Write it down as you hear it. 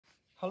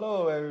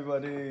Hello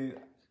everybody,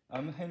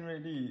 I'm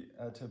Henry Lee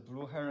at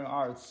Blue Heron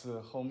Arts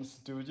home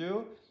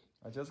studio.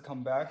 I just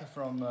come back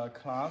from a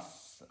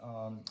class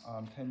on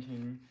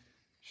painting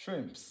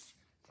shrimps.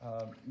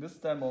 This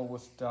demo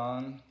was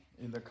done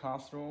in the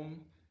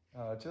classroom,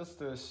 just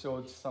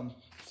showed some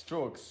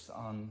strokes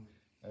on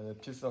a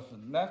piece of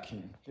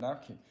napkin.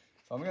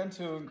 So I'm going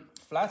to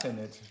flatten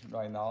it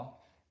right now.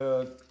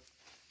 The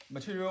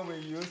material we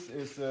use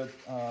is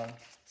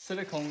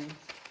silicone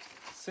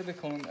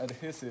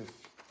adhesive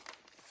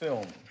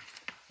film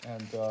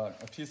and a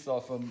piece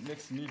of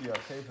mixed media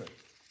paper.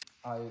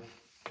 I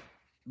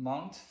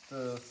mount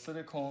the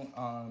silicone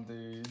on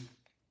the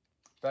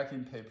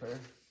backing paper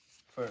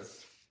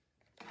first,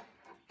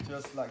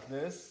 just like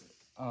this.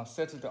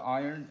 Set the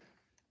iron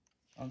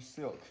on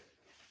silk.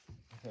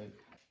 Okay,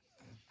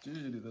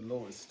 usually the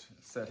lowest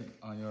setting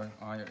on your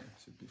iron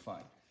should be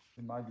fine.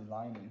 It might be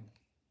lining,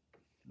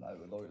 like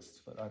the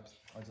lowest, but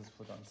I just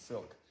put on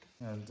silk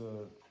and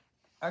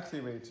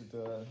activate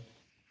the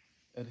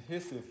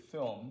adhesive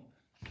film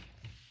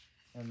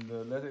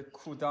and let it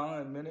cool down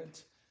a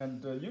minute.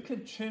 And you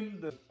can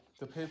trim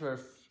the paper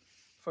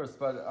first,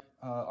 but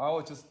I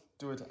will just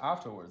do it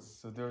afterwards.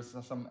 So there's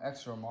some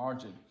extra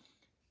margin.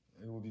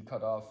 It will be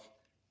cut off,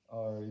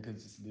 or you can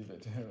just leave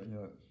it.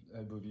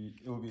 It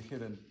will be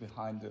hidden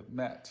behind the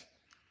mat.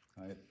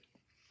 Right?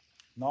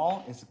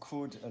 Now it's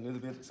cooled a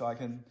little bit, so I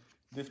can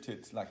lift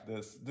it like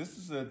this. This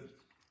is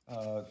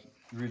a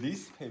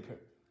release paper.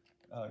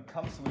 It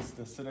comes with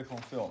the silicone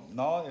film.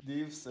 Now it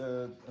leaves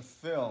a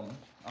film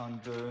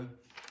on the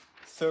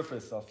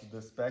surface of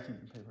this backing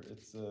paper.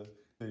 It's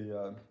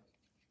the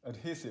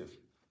adhesive,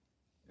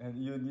 and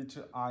you need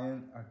to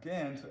iron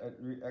again to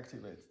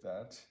reactivate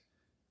that.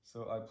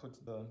 So I put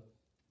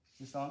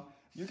this on.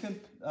 You can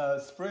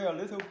spray a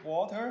little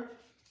water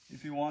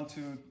if you want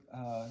to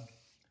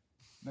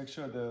make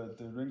sure the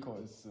wrinkle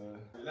is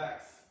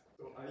relaxed.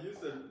 So I use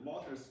a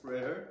mortar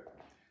sprayer,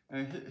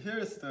 and here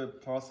is the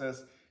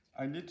process.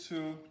 I need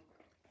to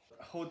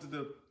hold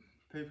the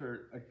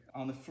paper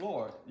on the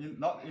floor,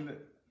 not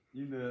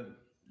in the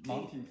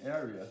mounting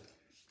area,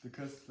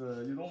 because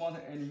you don't want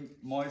any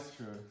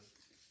moisture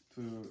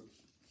to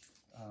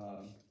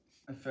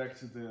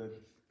affect the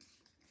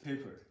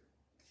paper.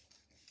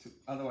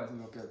 Otherwise,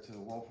 you'll get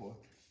whirlpool.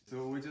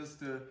 So we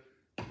just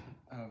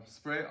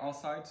spray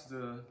outside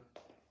the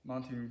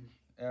mounting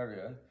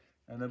area,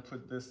 and then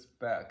put this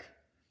back,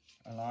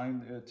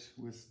 align it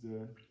with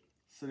the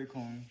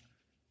silicone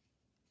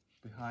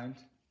behind.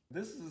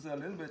 This is a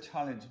little bit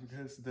challenge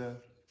because the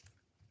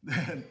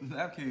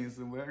napkin is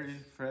very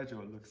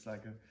fragile, looks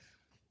like.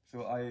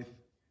 So I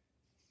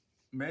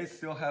may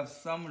still have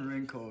some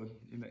wrinkle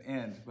in the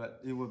end,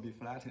 but it will be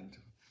flattened.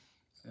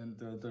 And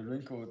the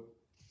wrinkle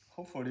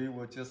hopefully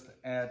will just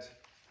add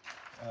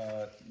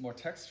more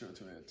texture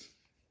to it,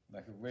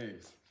 like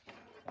waves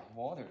of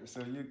water.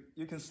 So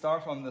you can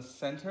start from the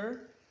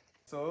center,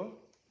 so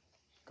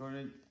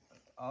going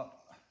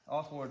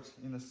outward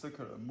in a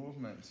circular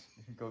movement.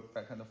 You can go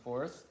back and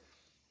forth,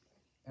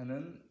 and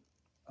then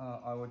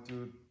I will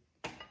do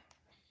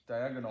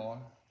diagonal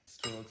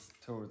strokes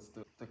towards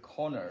the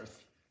corners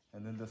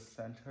and then the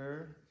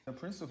center. The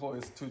principle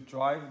is to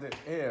drive the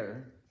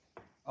air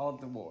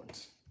outward,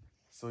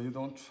 so you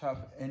don't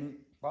trap any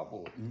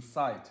bubble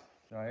inside,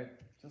 right?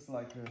 Just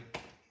like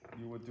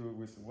you would do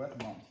with wet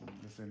mounting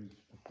using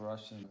a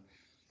brush and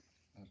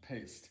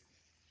paste.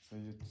 So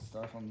you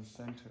start from the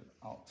center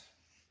out.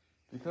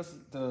 Because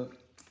the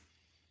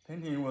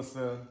painting was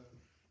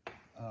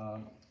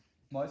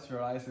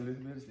moisturized a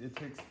little bit, it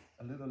takes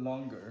a little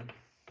longer.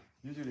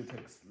 Usually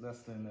takes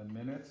less than a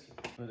minute,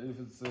 but if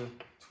it's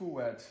too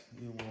wet,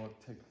 it will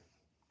take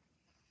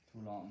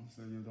too long.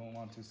 So you don't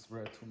want to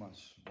spread too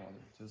much water.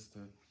 Just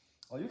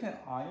or you can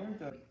iron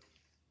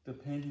the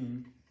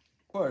painting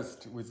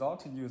first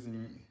without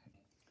using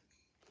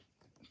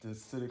the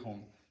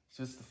silicone.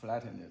 Just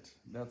flatten it.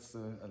 That's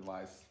the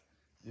advice.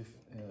 If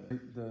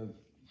the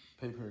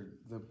paper,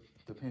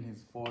 the painting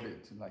is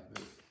folded like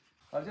this.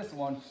 I just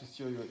want to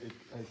show you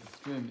an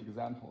extreme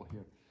example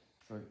here.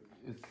 So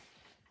it's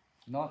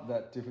not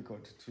that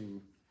difficult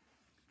to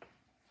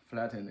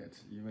flatten it,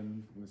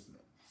 even with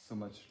so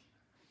much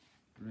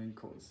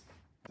wrinkles.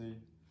 See?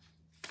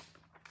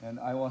 And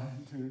I want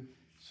to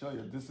show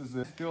you, this is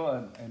still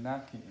a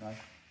napkin, right?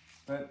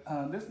 But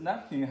this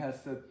napkin has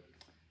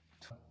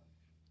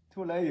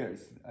two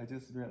layers. I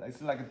just realized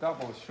it's like a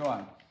double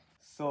shrine.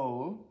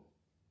 So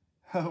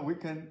we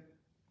can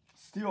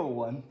steal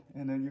one,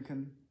 and then you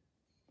can.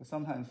 But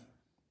sometimes,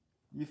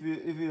 if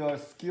you are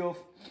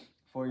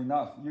skillful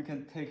enough, you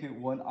can take it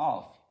one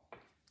off.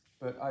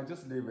 But I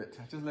just leave it.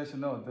 I just let you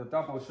know the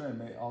double shrine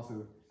may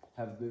also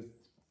have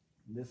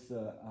this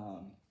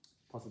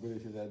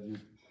possibility that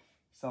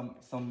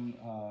some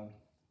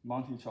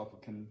mounting chopper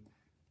can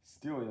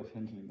steal your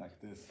painting like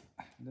this.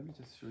 Let me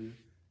just show you.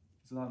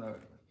 It's not a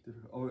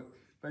difficult. Oh,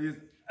 but you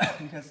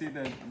can see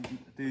that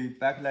the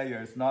back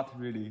layer is not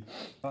really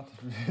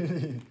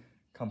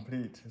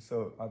complete.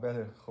 So I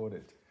better hold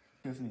it.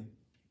 Excuse me.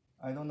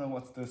 I don't know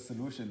what's the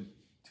solution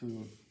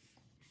to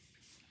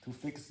to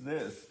fix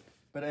this.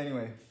 But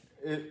anyway,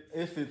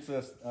 if it's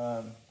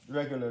a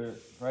regular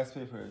rice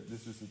paper,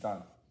 this is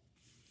done.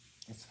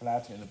 It's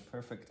flattened,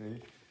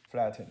 perfectly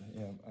flattened,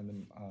 you know,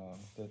 and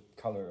the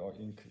color or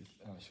ink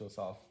shows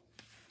off,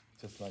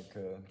 just like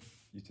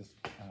you just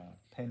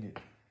paint it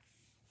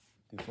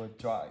before it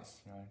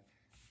dries, right?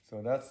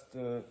 So that's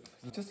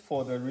just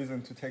for the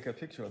reason to take a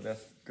picture,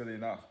 that's good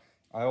enough.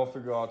 I will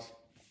figure out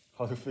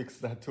how to fix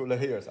that 2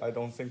 layers. I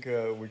don't think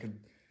we can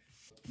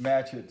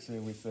match it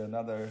with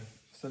another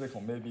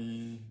silicone. Maybe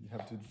you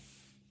have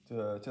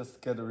to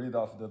just get rid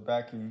of the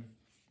backing,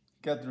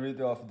 get rid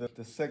of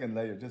the second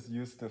layer, just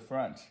use the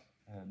front.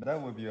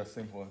 That would be a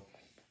simple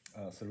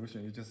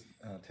solution. You just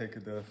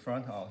take the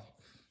front out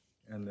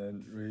and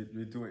then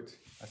redo it.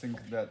 I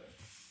think that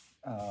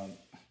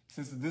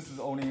since this is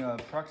only a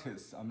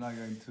practice, I'm not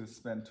going to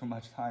spend too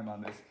much time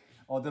on this.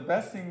 Or the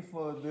best thing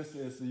for this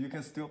is you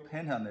can still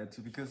paint on it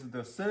because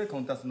the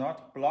silicone does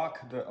not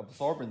block the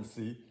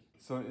absorbency.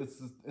 So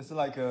it's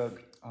like a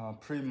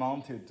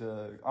pre-mounted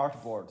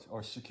artboard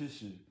or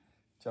shikishi,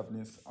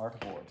 Japanese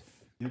artboard.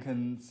 You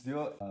can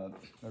still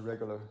a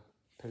regular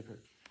paper.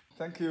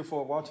 Thank you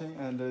for watching,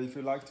 and if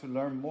you'd like to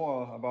learn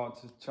more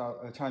about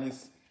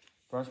Chinese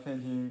brush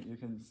painting, you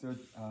can still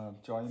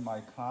join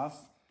my class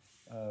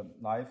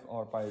live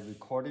or by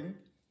recording.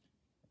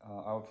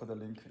 I'll put a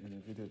link in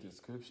the video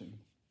description.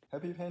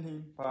 Happy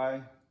painting,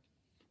 bye.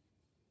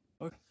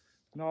 Okay.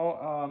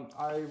 Now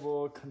I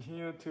will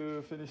continue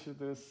to finish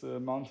this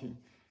mounting.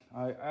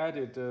 I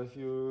added a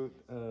few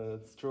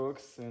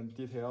strokes and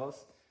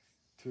details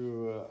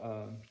to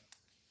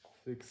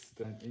fix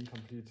the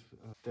incomplete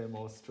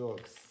demo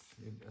strokes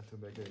to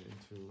make it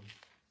into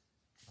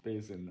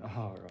basin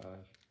or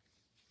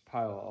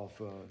pile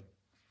of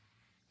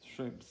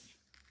shrimps.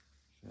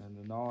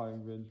 And now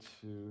I'm going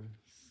to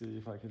see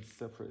if I can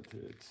separate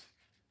it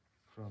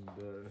from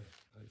the,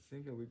 I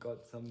think we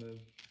got some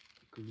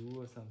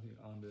glue or something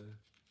on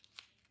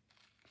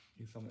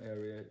in some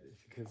area,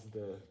 because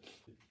the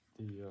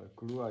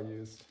glue I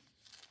used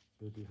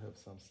maybe have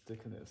some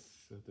stickiness.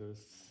 So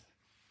there's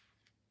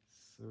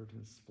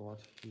certain spot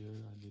here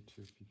I need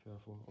to be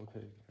careful.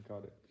 Okay, I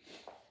got it.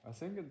 I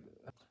think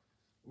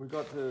we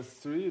got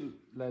 3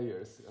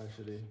 layers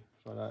actually,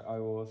 but I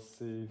will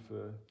see if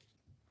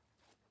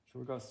so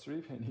we got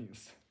 3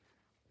 paintings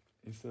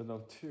instead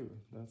of 2.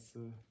 That's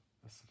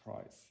a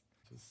surprise.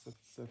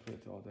 Just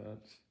separate all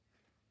that.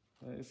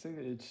 I think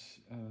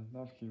each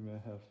napkin may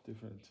have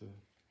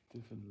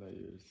different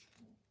layers.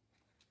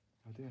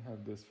 I didn't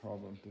have this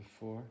problem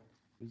before.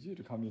 It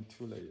usually come in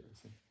 2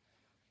 layers.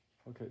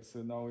 Okay,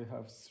 so now we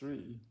have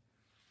 3.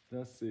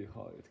 Let's see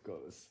how it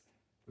goes.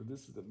 So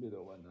this is the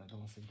middle one. I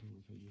don't think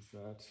we can use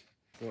that.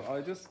 So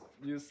I just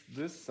use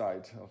this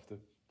side of the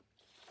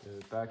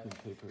backing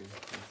paper and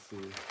see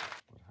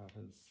what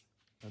happens.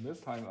 And this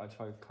time I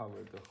try to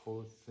cover the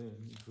whole thing,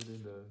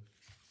 including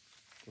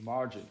the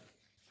margin.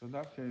 So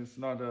napkin is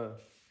not a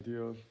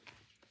ideal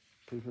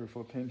paper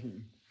for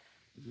painting.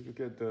 You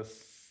get the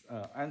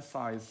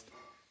unsized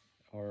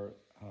or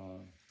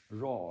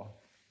raw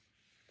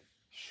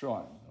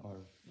shrine or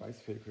rice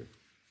paper.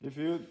 If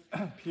you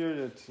peel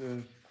it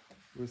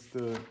with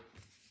the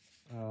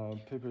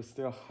paper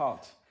still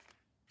hot,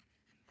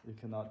 you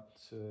cannot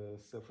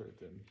separate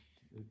them.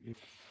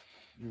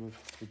 You will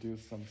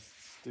produce some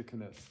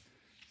stickiness.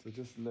 So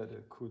just let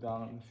it cool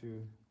down a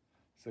few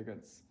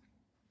seconds.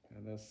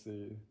 And let's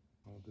see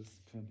how this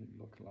painting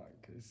look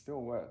like. It's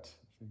still wet,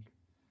 I think.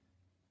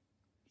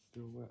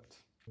 Still wet.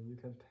 And you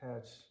can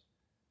patch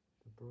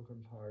the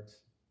broken part.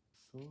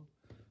 So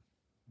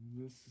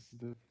this is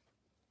the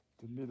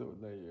middle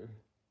layer.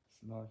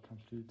 It's not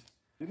complete.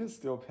 You can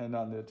still paint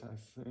on it,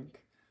 I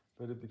think,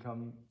 but it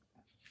becomes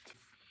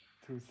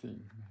too thin.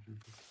 You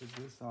just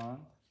put this on.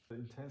 The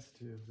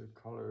intensity of the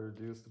color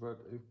reduced, but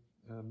it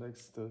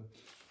makes the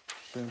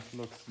shrimp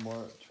looks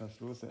more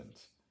translucent.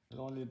 You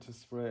don't need to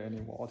spray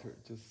any water,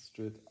 just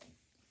straight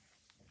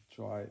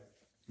dry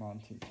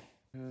mounting.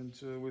 And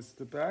with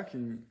the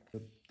backing,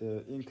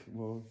 the ink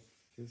will,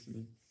 excuse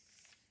me,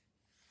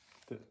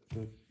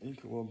 the ink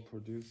will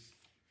produce,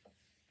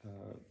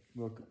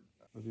 will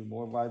be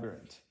more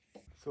vibrant.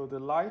 So the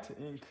light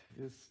ink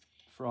is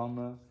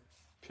from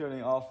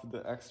peeling off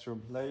the extra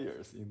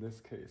layers in this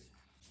case.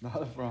 It's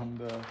not from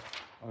the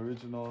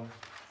original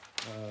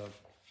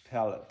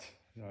palette,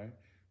 right?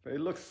 But it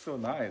looks so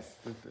nice.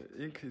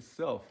 The ink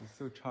itself is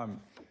so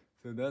charming.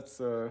 So that's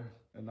a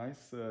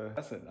nice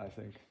lesson, I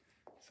think.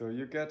 So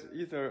you get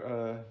either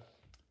a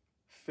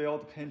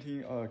failed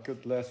painting or a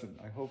good lesson.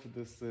 I hope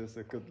this is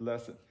a good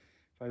lesson.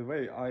 By the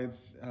way, I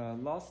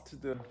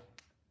lost the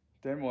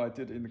demo I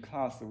did in the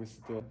class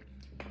with the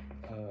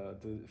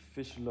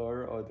fish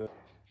lure or the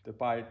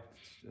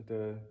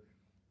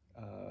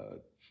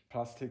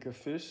plastic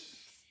fish,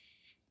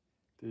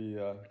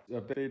 the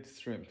bait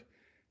shrimp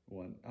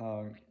one.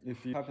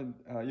 If you happen,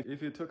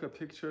 if you took a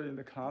picture in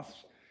the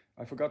class,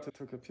 I forgot to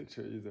take a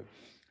picture either.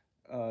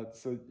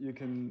 So you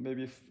can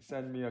maybe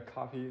send me a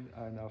copy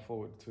and I'll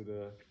forward to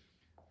the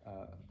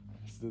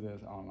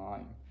students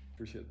online.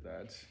 Appreciate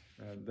that.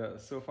 And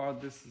so far,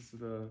 this is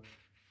the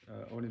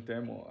only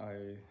demo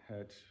I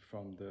had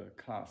from the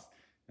class.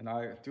 And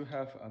I do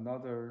have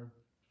another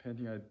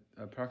painting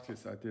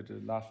practice I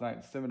did last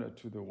night, similar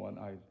to the one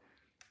I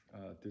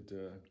did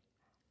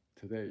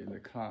today in the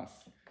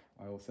class.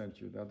 I will send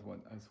you that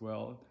one as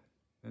well.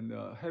 And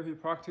happy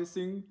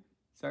practicing.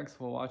 Thanks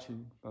for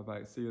watching.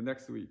 Bye-bye. See you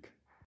next week.